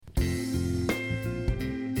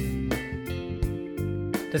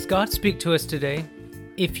Does God speak to us today?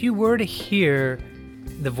 If you were to hear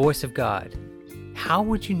the voice of God, how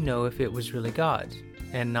would you know if it was really God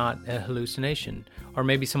and not a hallucination, or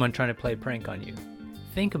maybe someone trying to play a prank on you?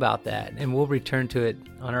 Think about that, and we'll return to it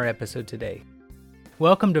on our episode today.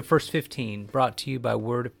 Welcome to First 15, brought to you by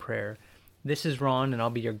Word of Prayer. This is Ron, and I'll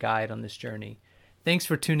be your guide on this journey. Thanks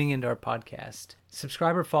for tuning into our podcast.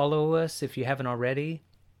 Subscribe or follow us if you haven't already.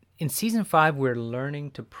 In Season 5, we're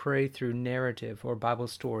learning to pray through narrative or Bible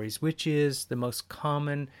stories, which is the most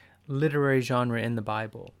common literary genre in the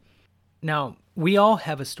Bible. Now, we all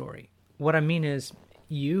have a story. What I mean is,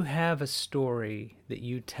 you have a story that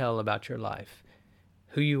you tell about your life.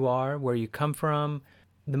 Who you are, where you come from,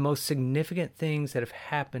 the most significant things that have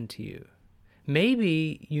happened to you.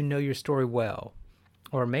 Maybe you know your story well,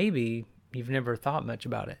 or maybe you've never thought much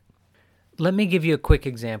about it. Let me give you a quick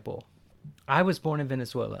example. I was born in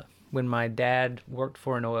Venezuela when my dad worked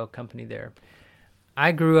for an oil company there.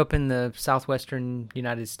 I grew up in the southwestern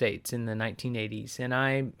United States in the 1980s, and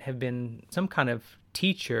I have been some kind of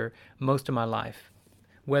teacher most of my life,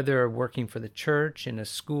 whether working for the church, in a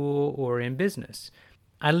school, or in business.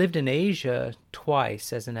 I lived in Asia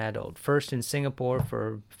twice as an adult, first in Singapore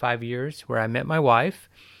for 5 years, where I met my wife.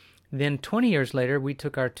 Then 20 years later, we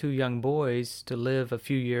took our 2 young boys to live a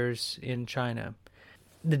few years in China.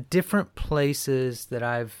 The different places that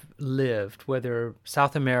I've lived, whether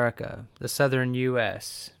South America, the southern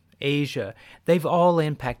U.S., Asia, they've all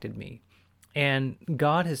impacted me. And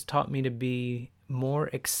God has taught me to be more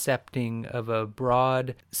accepting of a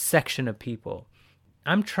broad section of people.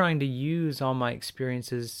 I'm trying to use all my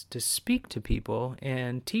experiences to speak to people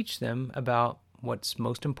and teach them about what's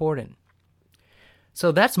most important.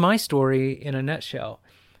 So that's my story in a nutshell.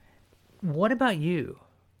 What about you?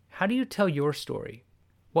 How do you tell your story?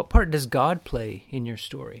 What part does God play in your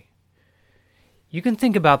story? You can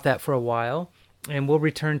think about that for a while, and we'll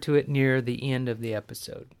return to it near the end of the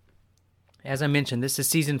episode. As I mentioned, this is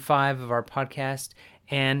Season 5 of our podcast,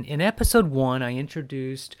 and in Episode 1, I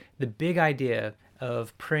introduced the big idea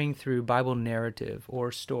of praying through Bible narrative or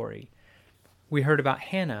story. We heard about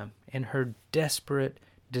Hannah and her desperate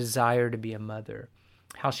desire to be a mother,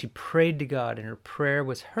 how she prayed to God and her prayer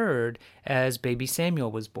was heard as baby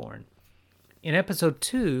Samuel was born. In Episode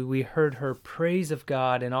 2, we heard her praise of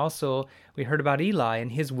God, and also we heard about Eli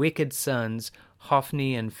and his wicked sons,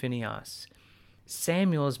 Hophni and Phinehas.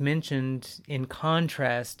 Samuel is mentioned in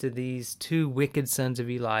contrast to these 2 wicked sons of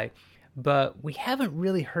Eli, but we haven't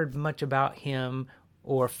really heard much about him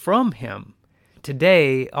or from him.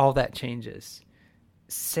 Today, all that changes.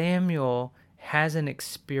 Samuel has an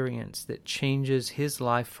experience that changes his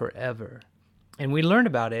life forever, and we learn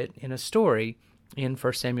about it in a story in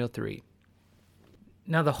 1 Samuel 3.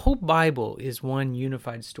 Now, the whole Bible is one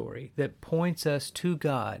unified story that points us to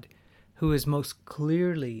God, who is most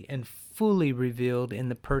clearly and fully revealed in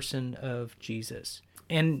the person of Jesus.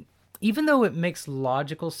 And even though it makes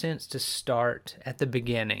logical sense to start at the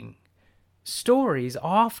beginning, stories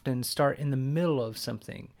often start in the middle of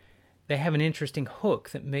something. They have an interesting hook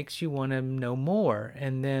that makes you want to know more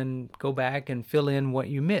and then go back and fill in what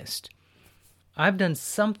you missed. I've done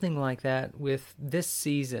something like that with this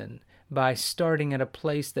season by starting at a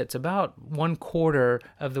place that's about 1/4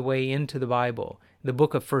 of the way into the Bible, the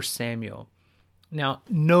book of 1 Samuel. Now,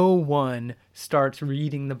 no one starts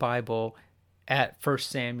reading the Bible at 1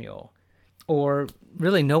 Samuel, or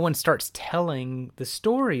really no one starts telling the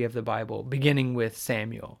story of the Bible beginning with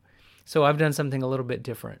Samuel. So I've done something a little bit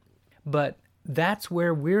different. But that's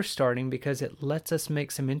where we're starting because it lets us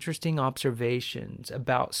make some interesting observations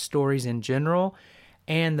about stories in general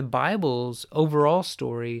and the Bible's overall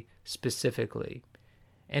story specifically.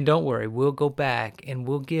 And don't worry, we'll go back and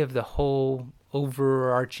we'll give the whole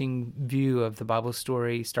overarching view of the Bible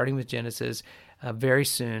story, starting with Genesis, very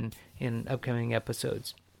soon in upcoming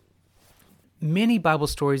episodes. Many Bible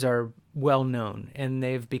stories are well known, and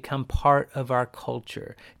they've become part of our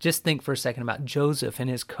culture. Just think for a second about Joseph and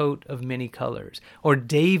his coat of many colors, or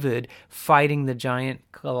David fighting the giant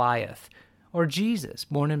Goliath, or Jesus,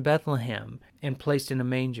 born in Bethlehem and placed in a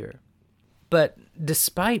manger. But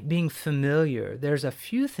despite being familiar, there's a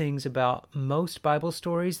few things about most Bible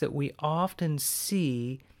stories that we often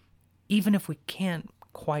see, even if we can't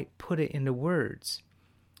quite put it into words.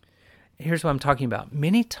 Here's what I'm talking about.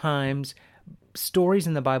 Many times, stories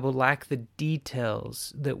in the Bible lack the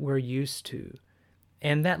details that we're used to,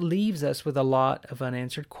 and that leaves us with a lot of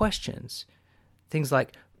unanswered questions. Things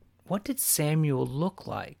like, what did Samuel look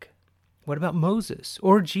like? What about Moses,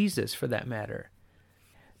 or Jesus for that matter?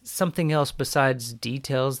 Something else besides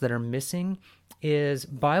details that are missing is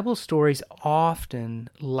Bible stories often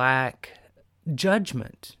lack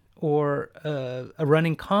judgment or a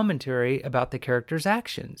running commentary about the character's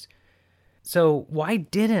actions. So why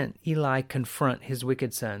didn't Eli confront his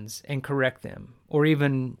wicked sons and correct them, or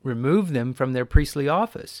even remove them from their priestly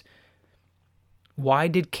office? Why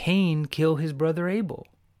did Cain kill his brother Abel?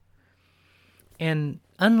 And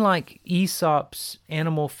unlike Aesop's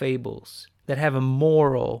animal fables that have a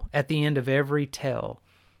moral at the end of every tale,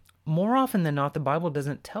 more often than not, the Bible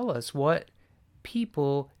doesn't tell us what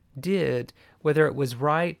people did, whether it was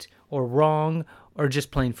right or wrong or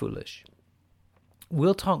just plain foolish.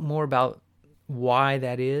 We'll talk more about why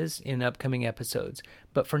that is in upcoming episodes,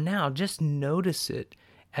 but for now, just notice it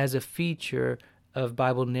as a feature of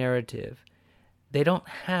Bible narrative. They don't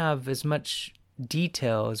have as much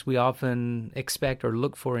detail as we often expect or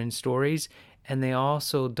look for in stories, and they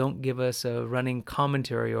also don't give us a running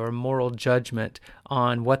commentary or a moral judgment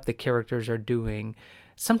on what the characters are doing.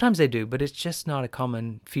 Sometimes they do, but it's just not a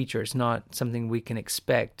common feature. It's not something we can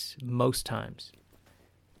expect most times.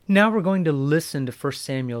 Now we're going to listen to 1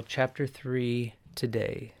 Samuel chapter 3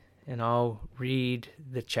 today, and I'll read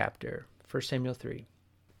the chapter. 1 Samuel 3.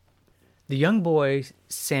 The young boy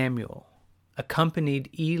Samuel accompanied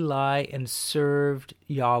Eli and served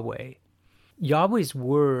Yahweh. Yahweh's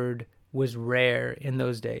word was rare in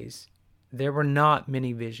those days. There were not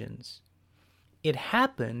many visions. It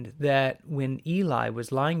happened that when Eli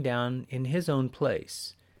was lying down in his own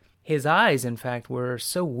place, his eyes, in fact, were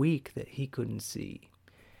so weak that he couldn't see.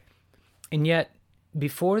 And yet,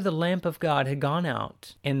 before the lamp of God had gone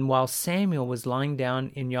out, and while Samuel was lying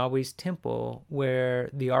down in Yahweh's temple where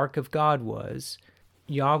the ark of God was,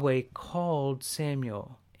 Yahweh called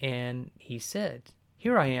Samuel, and he said,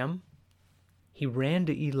 "Here I am." He ran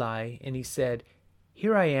to Eli, and he said,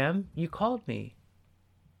 "Here I am, you called me."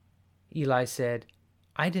 Eli said,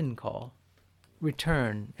 "I didn't call.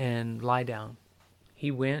 Return and lie down." He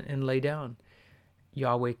went and lay down.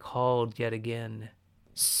 Yahweh called yet again,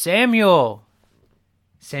 "Samuel!"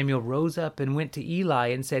 Samuel rose up and went to Eli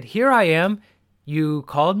and said, "Here I am. You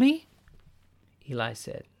called me?" Eli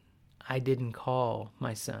said, "I didn't call,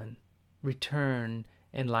 my son. Return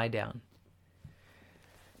and lie down."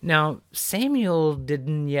 Now, Samuel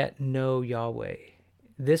didn't yet know Yahweh.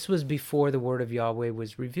 This was before the word of Yahweh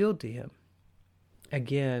was revealed to him.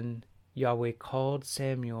 Again, Yahweh called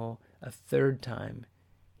Samuel a third time.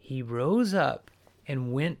 He rose up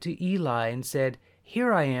and went to Eli and said,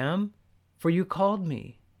 "Here I am, for you called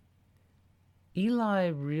me." Eli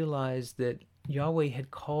realized that Yahweh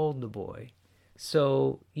had called the boy.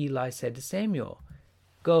 So Eli said to Samuel,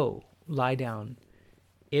 "Go, lie down.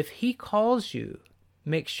 If he calls you,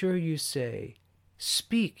 make sure you say,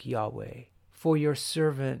 'Speak, Yahweh, for your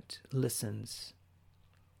servant listens.'"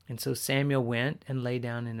 And so Samuel went and lay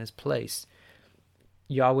down in his place.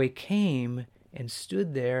 Yahweh came and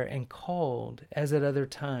stood there and called, as at other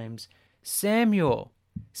times, "Samuel,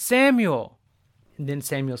 Samuel!" And then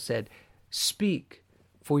Samuel said, "Speak,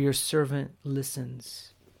 for your servant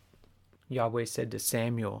listens." Yahweh said to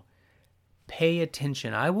Samuel, "Pay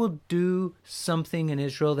attention. I will do something in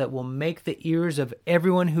Israel that will make the ears of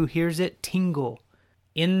everyone who hears it tingle.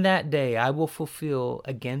 In that day I will fulfill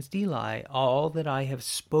against Eli all that I have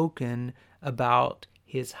spoken about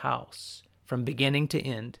his house, from beginning to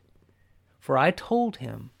end. For I told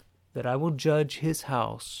him that I will judge his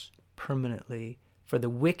house permanently for the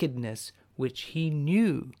wickedness which he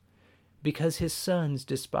knew, because his sons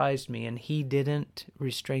despised me, and he didn't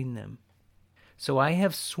restrain them. So I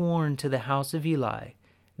have sworn to the house of Eli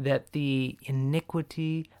that the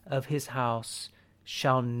iniquity of his house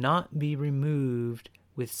shall not be removed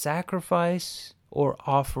with sacrifice or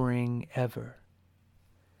offering ever."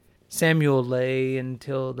 Samuel lay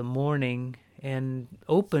until the morning and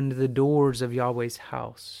opened the doors of Yahweh's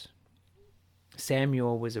house.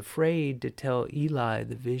 Samuel was afraid to tell Eli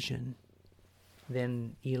the vision.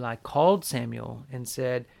 Then Eli called Samuel and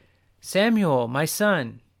said, "Samuel, my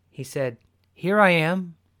son." He said, "Here I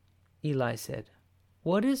am." Eli said,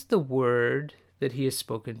 "What is the word that he has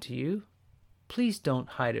spoken to you? Please don't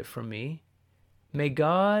hide it from me. May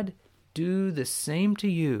God do the same to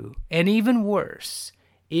you, and even worse,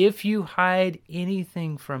 if you hide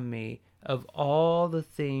anything from me of all the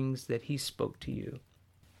things that he spoke to you."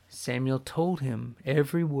 Samuel told him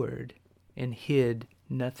every word and hid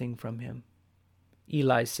nothing from him.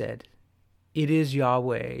 Eli said, "It is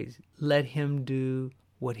Yahweh. Let him do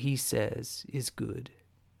what he says is good."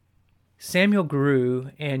 Samuel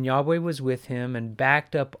grew, and Yahweh was with him and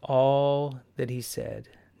backed up all that he said.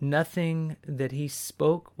 Nothing that he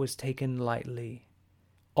spoke was taken lightly.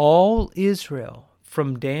 All Israel,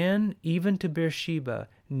 from Dan even to Beersheba,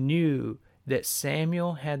 knew that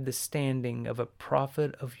Samuel had the standing of a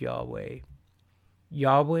prophet of Yahweh.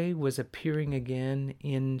 Yahweh was appearing again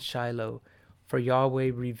in Shiloh, for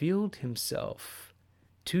Yahweh revealed himself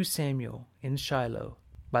to Samuel in Shiloh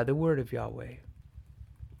by the word of Yahweh.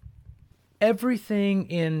 Everything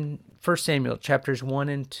in 1 Samuel chapters 1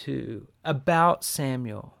 and 2 about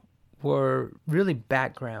Samuel were really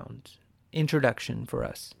background, introduction for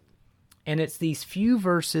us. And it's these few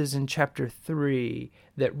verses in chapter 3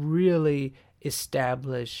 that really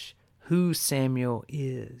establish who Samuel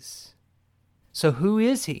is. So who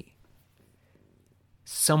is he?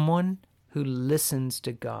 Someone who listens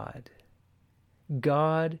to God.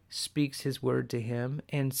 God speaks his word to him,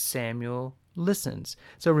 and Samuel listens.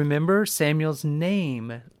 So remember, Samuel's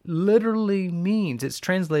name literally means, it's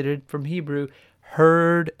translated from Hebrew,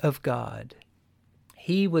 heard of God.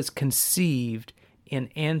 He was conceived in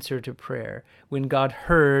answer to prayer when God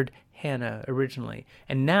heard Hannah originally.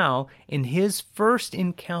 And now, in his first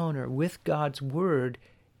encounter with God's word,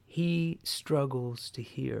 he struggles to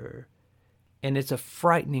hear. And it's a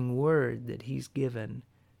frightening word that he's given.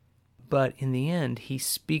 But in the end, he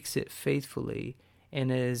speaks it faithfully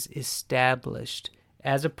and is established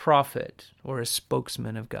as a prophet or a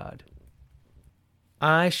spokesman of God.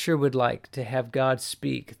 I sure would like to have God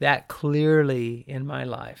speak that clearly in my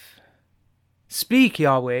life. Speak,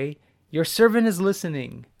 Yahweh, your servant is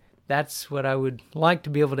listening. That's what I would like to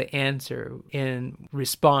be able to answer in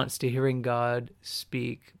response to hearing God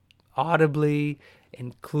speak audibly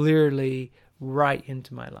and clearly right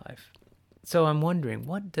into my life. So I'm wondering,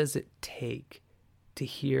 what does it take to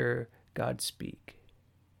hear God speak?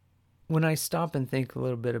 When I stop and think a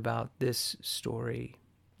little bit about this story,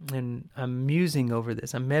 and I'm musing over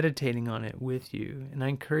this, I'm meditating on it with you, and I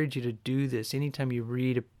encourage you to do this anytime you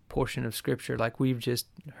read a portion of Scripture like we've just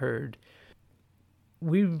heard.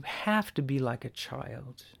 We have to be like a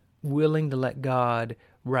child, willing to let God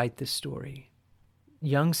write the story.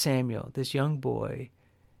 Young Samuel, this young boy,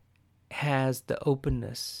 has the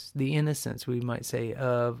openness, the innocence, we might say,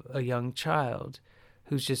 of a young child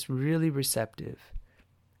who's just really receptive.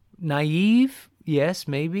 Naive, yes,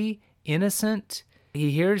 maybe. Innocent.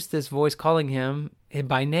 He hears this voice calling him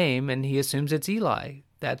by name, and he assumes it's Eli.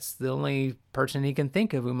 That's the only person he can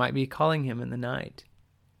think of who might be calling him in the night.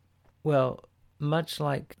 Well, much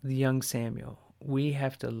like the young Samuel, we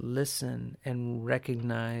have to listen and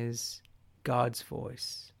recognize God's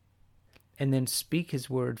voice, and then speak his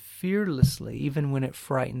word fearlessly, even when it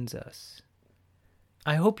frightens us.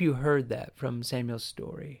 I hope you heard that from Samuel's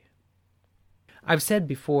story. I've said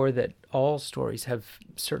before that all stories have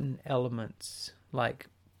certain elements like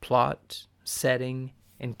plot, setting,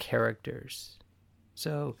 and characters.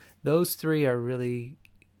 So those three are really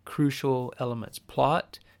crucial elements: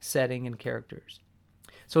 plot, setting, and characters.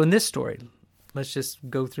 So in this story, let's just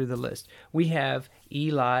go through the list. We have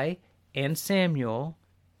Eli and Samuel,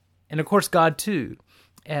 and of course God too,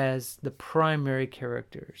 as the primary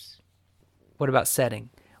characters. What about setting?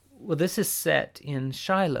 Well, this is set in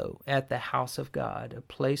Shiloh at the house of God, a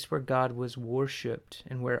place where God was worshipped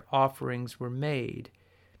and where offerings were made,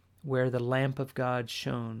 where the lamp of God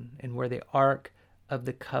shone, and where the ark of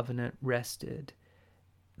the covenant rested.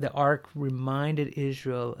 The ark reminded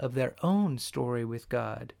Israel of their own story with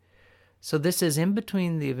God. So this is in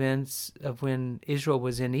between the events of when Israel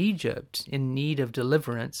was in Egypt in need of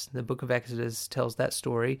deliverance. The book of Exodus tells that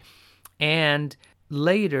story. And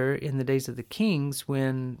later in the days of the kings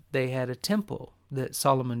when they had a temple that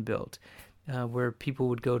Solomon built where people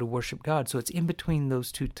would go to worship God. So it's in between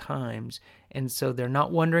those two times. And so they're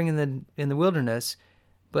not wandering in the wilderness,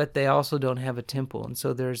 but they also don't have a temple. And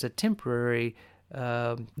so there's a temporary,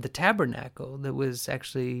 the tabernacle that was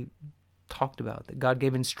actually talked about, that God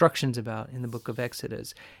gave instructions about in the book of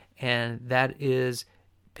Exodus. And that is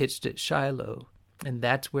pitched at Shiloh. And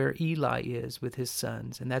that's where Eli is with his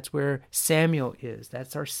sons. And that's where Samuel is.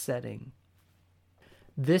 That's our setting.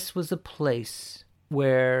 This was a place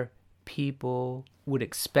where people would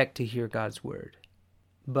expect to hear God's word.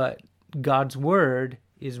 But God's word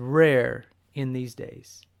is rare in these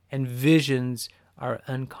days. And visions are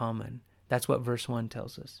uncommon. That's what verse 1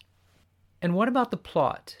 tells us. And what about the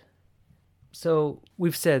plot? So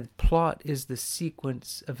we've said plot is the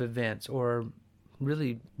sequence of events, or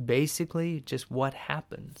really basically just what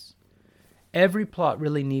happens. Every plot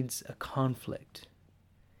really needs a conflict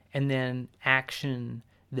and then action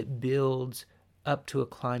that builds up to a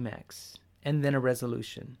climax and then a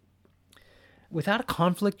resolution. Without a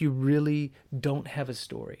conflict, you really don't have a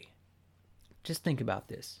story. Just think about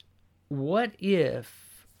this. What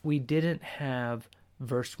if we didn't have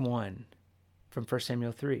verse 1 from 1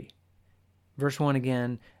 Samuel 3? Verse 1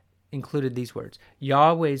 again included these words: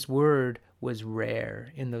 Yahweh's word was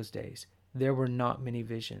rare in those days. There were not many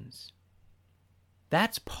visions.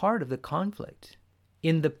 That's part of the conflict.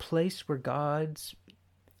 In the place where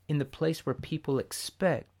people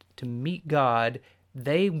expect to meet God,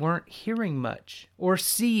 they weren't hearing much or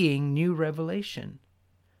seeing new revelation.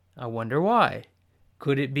 I wonder why.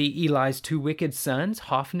 Could it be Eli's two wicked sons,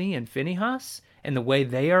 Hophni and Phinehas, and the way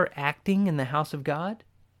they are acting in the house of God?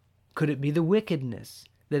 Could it be the wickedness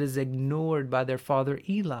that is ignored by their father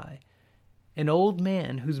Eli, an old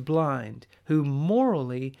man who's blind, who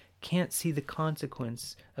morally can't see the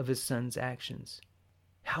consequence of his son's actions?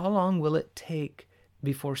 How long will it take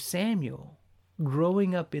before Samuel,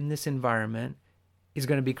 growing up in this environment, is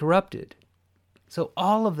going to be corrupted? So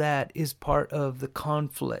all of that is part of the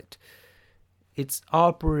conflict. It's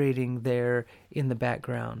operating there in the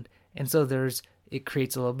background. And so it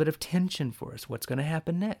creates a little bit of tension for us. What's going to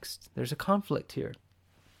happen next? There's a conflict here.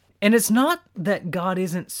 And it's not that God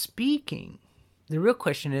isn't speaking. The real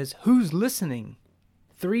question is, who's listening?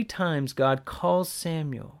 3 times God calls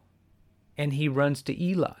Samuel, and he runs to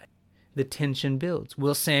Eli. The tension builds.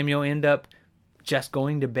 Will Samuel end up just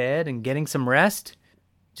going to bed and getting some rest?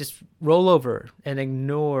 Just roll over and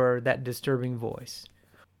ignore that disturbing voice.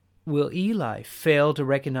 Will Eli fail to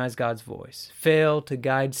recognize God's voice, fail to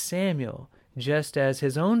guide Samuel, just as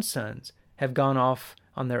his own sons have gone off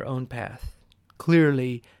on their own path,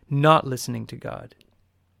 clearly not listening to God?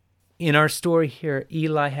 In our story here,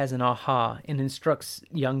 Eli has an aha and instructs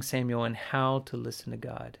young Samuel on how to listen to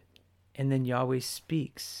God. And then Yahweh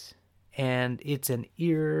speaks, and it's an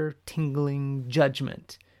ear-tingling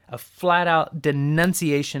judgment, a flat-out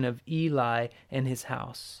denunciation of Eli and his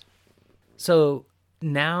house. So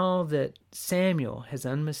now that Samuel has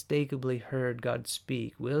unmistakably heard God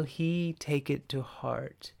speak, will he take it to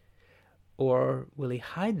heart, or will he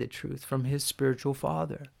hide the truth from his spiritual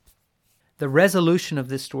father? The resolution of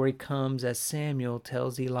this story comes as Samuel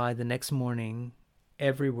tells Eli the next morning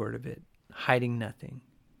every word of it, hiding nothing.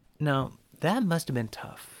 Now, that must have been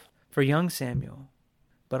tough for young Samuel,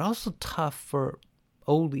 but also tough for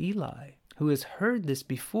old Eli, who has heard this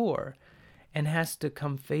before and has to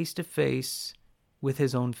come face to face with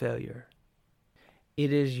his own failure.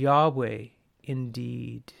 "It is Yahweh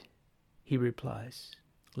indeed," he replies.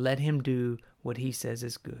 "Let him do what he says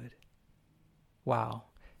is good." Wow,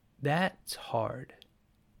 that's hard.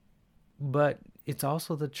 But it's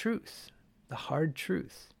also the truth, the hard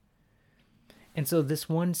truth. And so this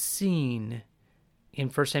one scene in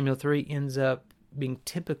 1 Samuel 3 ends up being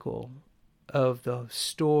typical of the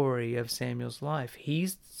story of Samuel's life.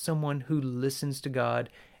 He's someone who listens to God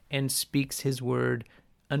and speaks his word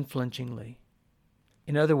unflinchingly.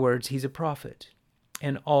 In other words, he's a prophet,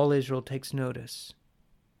 and all Israel takes notice.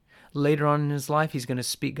 Later on in his life, he's going to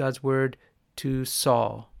speak God's word to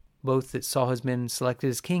Saul, both that Saul has been selected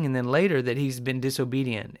as king, and then later that he's been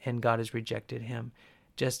disobedient and God has rejected him,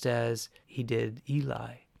 just as he did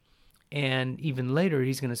Eli. And even later,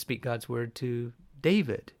 he's going to speak God's word to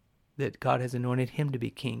David, that God has anointed him to be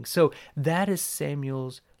king. So that is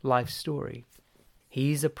Samuel's life story.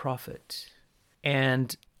 He's a prophet,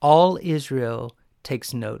 and all Israel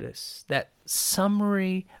takes notice. That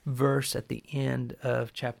summary verse at the end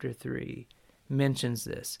of chapter 3 mentions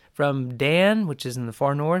this. From Dan, which is in the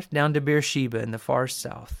far north, down to Beersheba in the far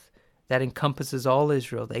south. That encompasses all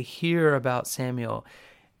Israel. They hear about Samuel.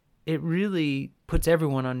 It really puts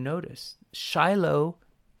everyone on notice. Shiloh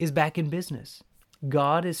is back in business.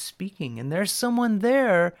 God is speaking, and there's someone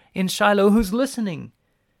there in Shiloh who's listening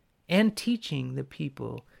and teaching the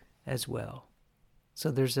people as well. So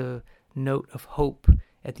there's a note of hope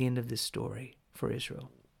at the end of this story for Israel.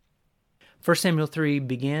 1 Samuel 3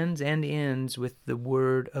 begins and ends with the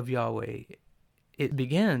word of Yahweh. It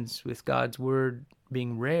begins with God's word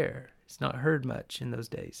being rare. It's not heard much in those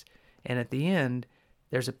days. And at the end,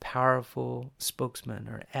 there's a powerful spokesman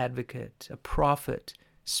or advocate, a prophet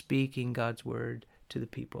speaking God's word to the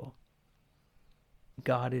people.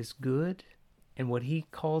 God is good, and what he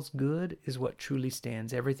calls good is what truly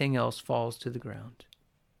stands. Everything else falls to the ground.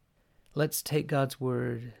 Let's take God's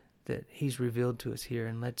word that he's revealed to us here,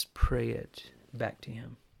 and let's pray it back to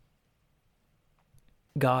him.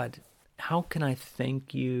 God, how can I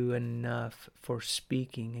thank you enough for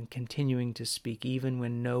speaking and continuing to speak even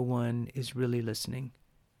when no one is really listening?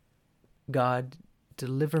 God,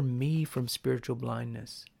 deliver me from spiritual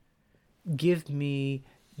blindness. Give me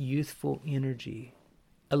youthful energy,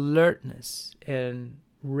 alertness, and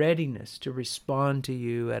readiness to respond to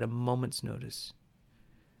you at a moment's notice.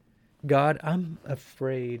 God, I'm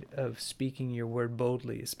afraid of speaking your word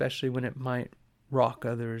boldly, especially when it might rock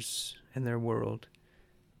others and their world.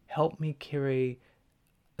 Help me carry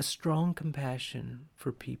a strong compassion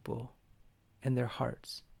for people and their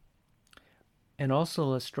hearts. and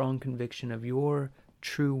also a strong conviction of your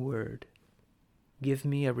true word. Give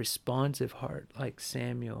me a responsive heart like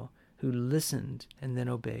Samuel, who listened and then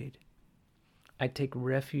obeyed. I take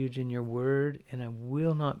refuge in your word, and I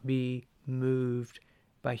will not be moved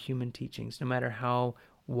by human teachings, no matter how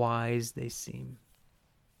wise they seem.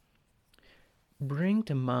 Bring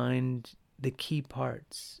to mind the key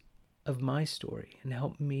parts of my story and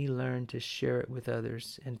help me learn to share it with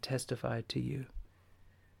others and testify to you.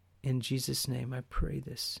 In Jesus' name I pray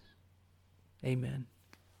this. Amen.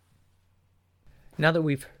 Now that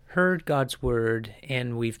we've heard God's word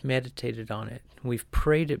and we've meditated on it, we've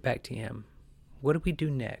prayed it back to Him, what do we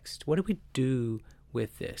do next? What do we do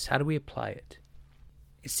with this? How do we apply it?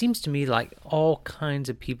 It seems to me like all kinds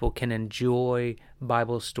of people can enjoy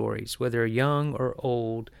Bible stories, whether young or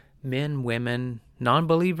old, men, women,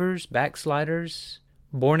 non-believers, backsliders,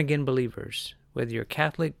 born-again believers, whether you're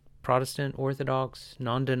Catholic, Protestant, Orthodox,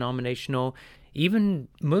 non-denominational, even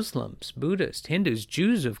Muslims, Buddhists, Hindus,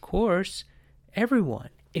 Jews, of course, everyone.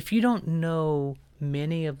 If you don't know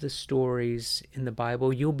many of the stories in the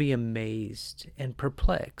Bible, you'll be amazed and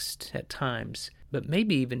perplexed at times, but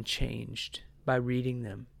maybe even changed by reading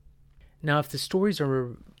them. Now, if the stories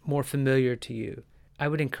are more familiar to you, I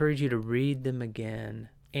would encourage you to read them again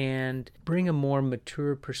and bring a more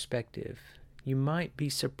mature perspective. You might be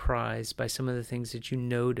surprised by some of the things that you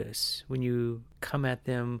notice when you come at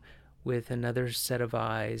them with another set of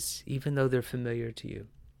eyes, even though they're familiar to you.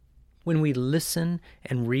 When we listen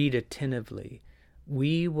and read attentively,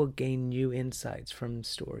 we will gain new insights from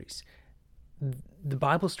stories. The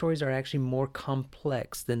Bible stories are actually more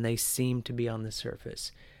complex than they seem to be on the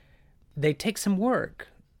surface. They take some work.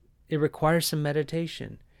 It requires some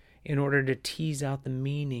meditation in order to tease out the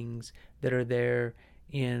meanings that are there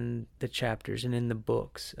in the chapters and in the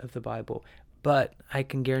books of the Bible. But I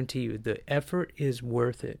can guarantee you the effort is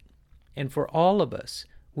worth it. And for all of us,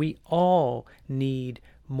 we all need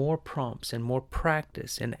more prompts and more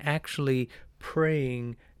practice in actually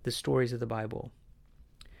praying the stories of the Bible.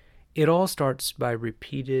 It all starts by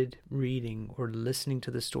repeated reading or listening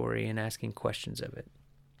to the story and asking questions of it.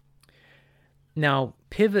 Now,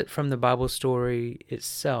 pivot from the Bible story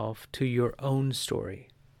itself to your own story.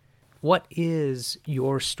 What is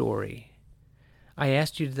your story? I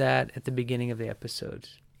asked you that at the beginning of the episode.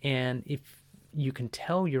 And if you can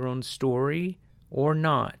tell your own story or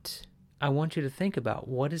not, I want you to think about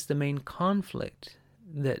what is the main conflict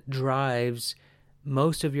that drives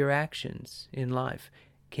most of your actions in life.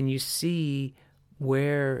 Can you see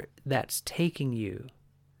where that's taking you?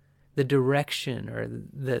 The direction or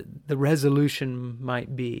the resolution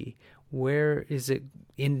might be. Where is it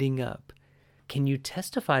ending up? Can you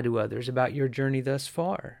testify to others about your journey thus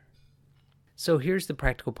far? So here's the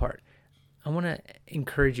practical part. I want to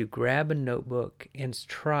encourage you, grab a notebook and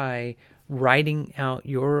try writing out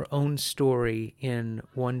your own story in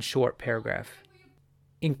one short paragraph.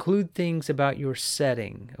 Include things about your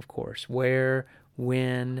setting, of course, where,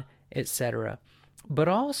 when, etc. But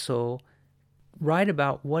also write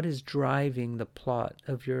about what is driving the plot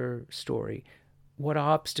of your story. What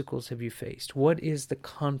obstacles have you faced? What is the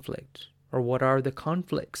conflict? Or what are the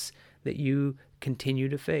conflicts that you continue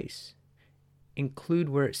to face? Include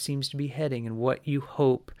where it seems to be heading and what you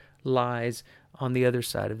hope lies on the other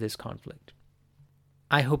side of this conflict.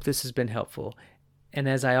 I hope this has been helpful. And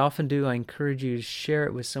as I often do, I encourage you to share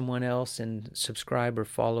it with someone else and subscribe or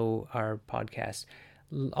follow our podcast.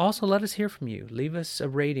 Also, let us hear from you. Leave us a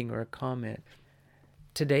rating or a comment.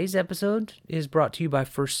 Today's episode is brought to you by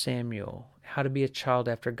 1 Samuel, How to Be a Child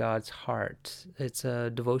After God's Heart. It's a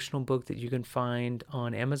devotional book that you can find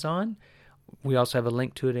on Amazon. We also have a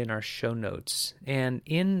link to it in our show notes. And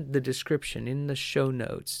in the description, in the show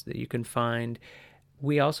notes that you can find,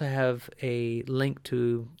 we also have a link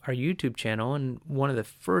to our YouTube channel. And one of the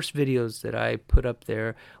first videos that I put up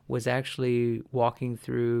there was actually walking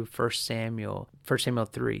through 1 Samuel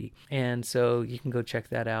 3. And so you can go check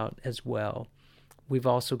that out as well. We've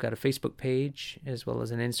also got a Facebook page as well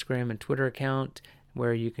as an Instagram and Twitter account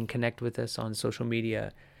where you can connect with us on social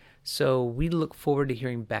media. So we look forward to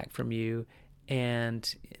hearing back from you.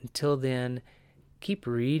 And until then, keep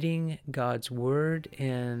reading God's Word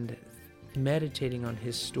and meditating on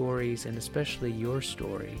His stories, and especially your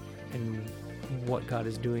story and what God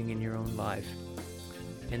is doing in your own life.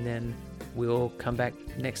 And then we'll come back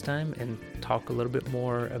next time and talk a little bit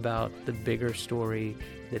more about the bigger story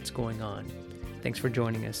that's going on. Thanks for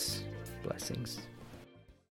joining us. Blessings.